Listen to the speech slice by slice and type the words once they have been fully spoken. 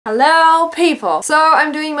Hello people! So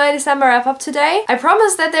I'm doing my December wrap-up today. I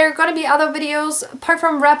promise that there are gonna be other videos apart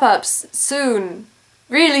from wrap-ups soon.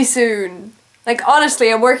 Really soon. Like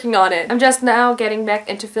honestly, I'm working on it. I'm just now getting back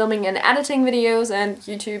into filming and editing videos and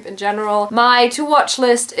YouTube in general. My to-watch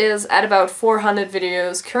list is at about 400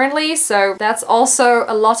 videos currently, so that's also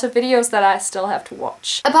a lot of videos that I still have to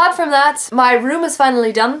watch. Apart from that, my room is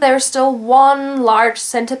finally done. There's still one large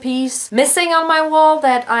centerpiece missing on my wall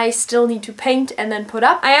that I still need to paint and then put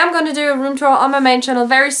up. I am gonna do a room tour on my main channel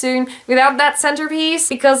very soon without that centerpiece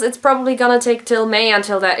because it's probably gonna take till May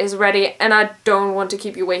until that is ready and I don't want to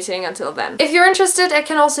keep you waiting until then. If you're interested, I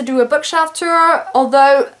can also do a bookshelf tour,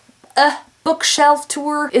 although a bookshelf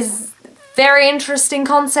tour is very interesting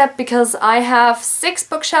concept because I have 6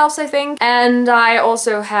 bookshelves I think, and I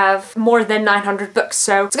also have more than 900 books,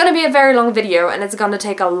 so it's gonna be a very long video and it's gonna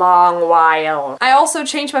take a long while. I also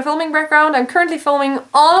changed my filming background. I'm currently filming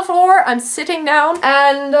on the floor. I'm sitting down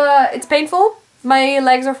and it's painful. My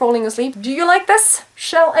legs are falling asleep. Do you like this?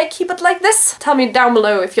 Shall I keep it like this? Tell me down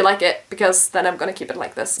below if you like it, because then I'm gonna keep it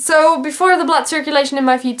like this. So before the blood circulation in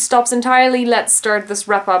my feet stops entirely, let's start this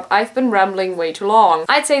wrap up. I've been rambling way too long.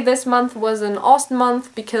 I'd say this month was an Austen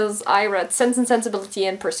month because I read Sense and Sensibility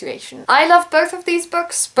and Persuation. I love both of these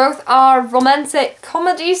books. Both are romantic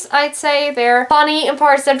comedies, I'd say. They're funny in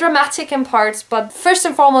parts, they're dramatic in parts, but first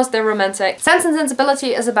and foremost they're romantic. Sense and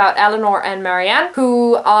Sensibility is about Eleanor and Marianne,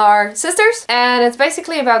 who are sisters, and it's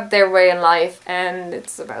basically about their way in life, and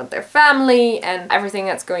it's about their family and everything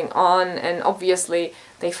that's going on, and obviously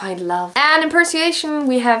they find love. And in Persuation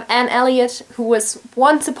we have Anne Elliot, who was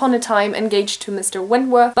once upon a time engaged to Mr.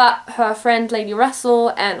 Wentworth, but her friend Lady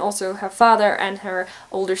Russell and also her father and her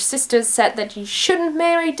older sisters said that she shouldn't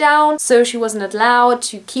marry down, so she wasn't allowed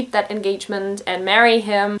to keep that engagement and marry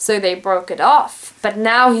him, so they broke it off. But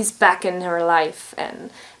now he's back in her life and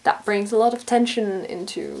that brings a lot of tension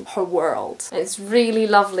into her world. It's really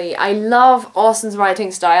lovely. I love Austen's writing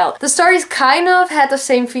style. The stories kind of had the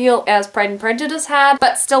same feel as Pride and Prejudice had,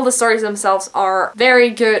 but still the stories themselves are very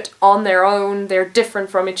good on their own. They're different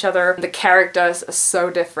from each other. The characters are so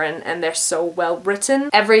different and they're so well written.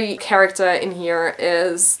 Every character in here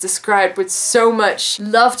is described with so much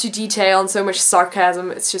love to detail and so much sarcasm.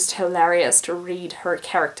 It's just hilarious to read her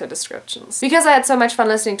character descriptions. Because I had so much fun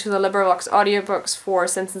listening to the LibriVox audiobooks for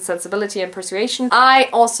Sense and Sensibility and Persuation, I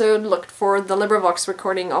also looked for the LibriVox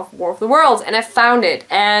recording of War of the Worlds and I found it.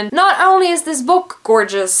 And not only is this book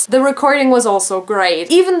gorgeous, the recording was also great.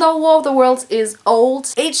 Even though War of the Worlds is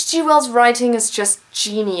old, H.G. Wells' writing is just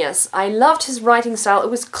genius. I loved his writing style. It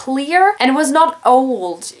was clear and it was not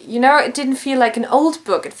old. You know, it didn't feel like an old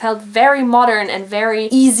book. It felt very modern and very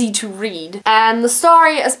easy to read. And the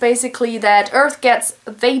story is basically that Earth gets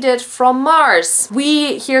invaded from Mars.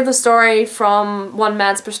 We hear the story from one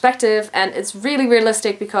man's perspective and it's really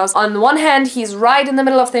realistic because on the one hand he's right in the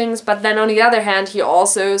middle of things, but then on the other hand he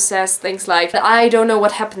also says things like, I don't know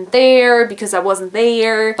what happened there because I wasn't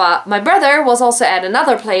there, but my brother was also at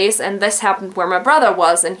another place and this happened where my brother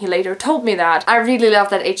was, and he later told me that. I really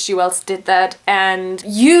love that H.G. Wells did that and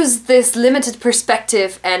used this limited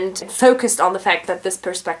perspective and focused on the fact that this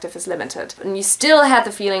perspective is limited. And you still had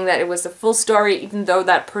the feeling that it was the full story even though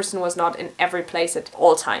that person was not in every place at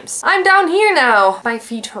all times. I'm down here now. My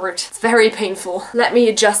feet hurt. It's very painful. Let me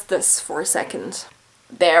adjust this for a second.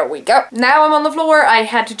 There we go. Now I'm on the floor. I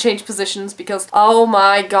had to change positions because, oh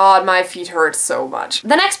my god, my feet hurt so much.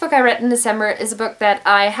 The next book I read in December is a book that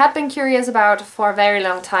I had been curious about for a very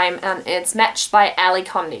long time, and it's Matched by Ali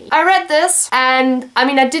Condie. I read this and, I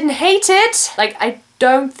mean, I didn't hate it. Like, I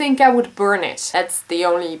don't think I would burn it. That's the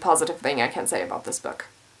only positive thing I can say about this book.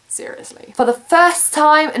 Seriously. For the first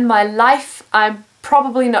time in my life, I'm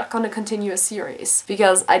probably not gonna continue a series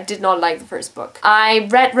because I did not like the first book. I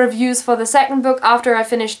read reviews for the second book after I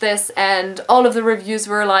finished this and all of the reviews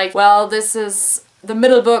were like, well, this is the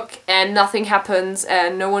middle book and nothing happens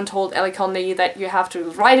and no one told Ali Condie that you have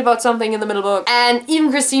to write about something in the middle book. And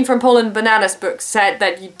even Christine from Poland Banana's book said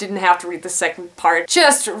that you didn't have to read the second part.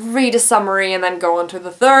 Just read a summary and then go on to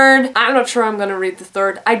the third. I'm not sure I'm gonna read the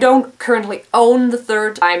third. I don't currently own the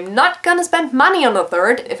third. I'm not gonna spend money on the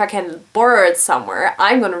third. If I can borrow it somewhere,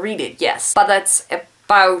 I'm gonna read it, yes. But that's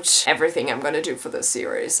about everything I'm gonna do for this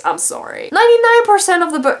series. I'm sorry. 99%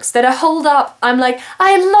 of the books that I hold up, I'm like,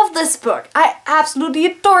 I love this book. I absolutely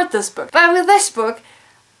adored this book. But with this book,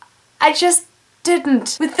 I just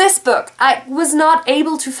didn't. With this book, I was not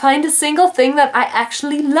able to find a single thing that I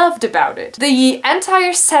actually loved about it. The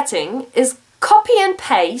entire setting is copy and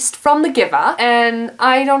paste from The Giver, and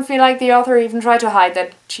I don't feel like the author even tried to hide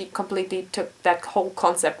that she completely took that whole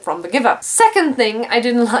concept from The Giver. Second thing I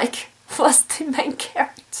didn't like was the main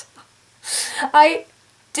character. I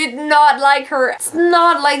did not like her. It's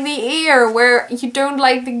not like The Ear, where you don't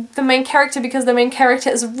like the main character because the main character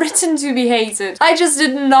is written to be hated. I just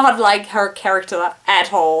did not like her character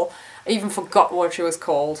at all. I even forgot what she was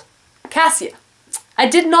called. Cassia. I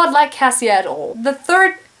did not like Cassia at all. The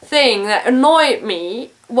third thing that annoyed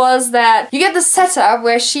me was that you get the setup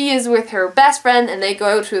where she is with her best friend and they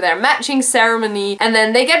go to their matching ceremony and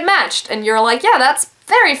then they get matched and you're like, yeah, that's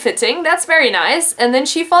very fitting, that's very nice. And then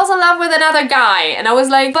she falls in love with another guy and I was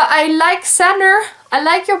like, but I like Sander, I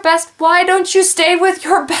like your best, why don't you stay with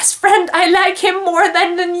your best friend? I like him more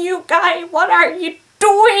than the new guy, what are you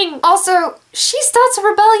doing? Also, she starts a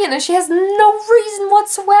rebellion and she has no reason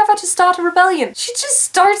whatsoever to start a rebellion. She just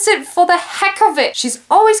starts it for the heck of it. She's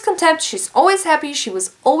always content, she's always happy, she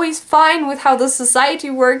was always fine with how the society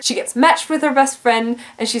worked. She gets matched with her best friend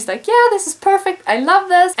and she's like, yeah, this is perfect, I love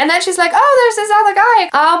this. And then she's like, oh, there's this other guy.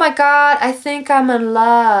 Oh my god, I think I'm in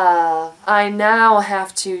love. I now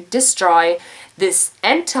have to destroy this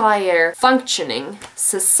entire functioning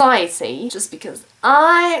society just because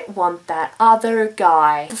I want that other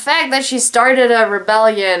guy. The fact that she started a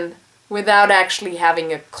rebellion without actually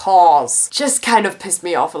having a cause just kind of pissed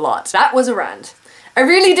me off a lot. That was a rant. I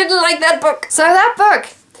really didn't like that book. So that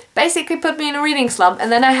book basically put me in a reading slump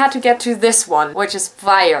and then I had to get to this one, which is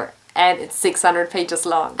Fyre. And it's 600 pages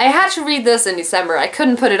long. I had to read this in December. I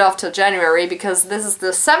couldn't put it off till January because this is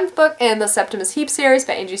the 7th book in the Septimus Heap series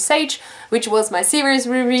by Angie, which was my series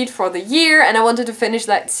reread for the year, and I wanted to finish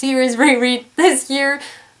that series reread this year.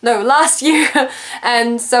 No, last year.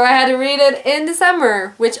 And so I had to read it in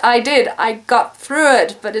December, which I did. I got through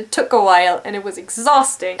it, but it took a while and it was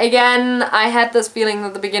exhausting. Again, I had this feeling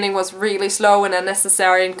that the beginning was really slow and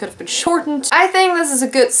unnecessary and could have been shortened. I think this is a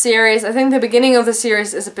good series. I think the beginning of the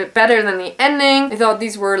series is a bit better than the ending. I thought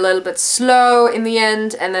these were a little bit slow in the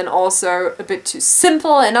end and then also a bit too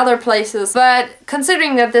simple in other places. But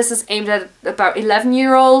considering that this is aimed at about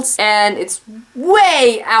 11-year-olds and it's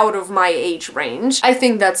way out of my age range, I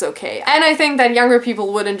think that's okay. And I think that younger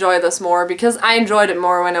people would enjoy this more because I enjoyed it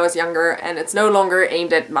more when I was younger and it's no longer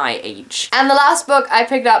aimed at my age. And the last book I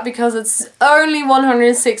picked up because it's only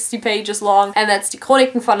 160 pages long and that's the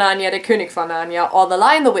König von Narnia, the König von Narnia, or The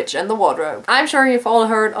Lion, the Witch and the Wardrobe. I'm sure you've all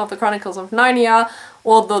heard of the Chronicles of Narnia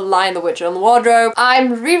or The Lion, the Witch and the Wardrobe.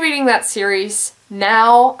 I'm rereading that series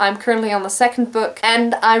now. I'm currently on the 2nd book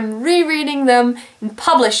and I'm rereading them in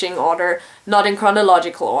publishing order, not in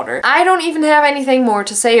chronological order. I don't even have anything more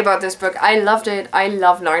to say about this book. I loved it. I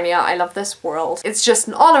love Narnia. I love this world. It's just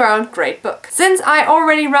an all-around great book. Since I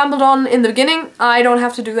already rambled on in the beginning, I don't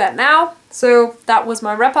have to do that now. So that was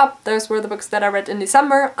my wrap up. Those were the books that I read in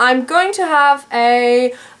December. I'm going to have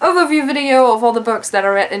a overview video of all the books that I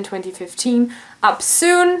read in 2015 up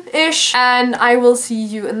soon-ish, and I will see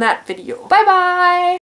you in that video. Bye bye!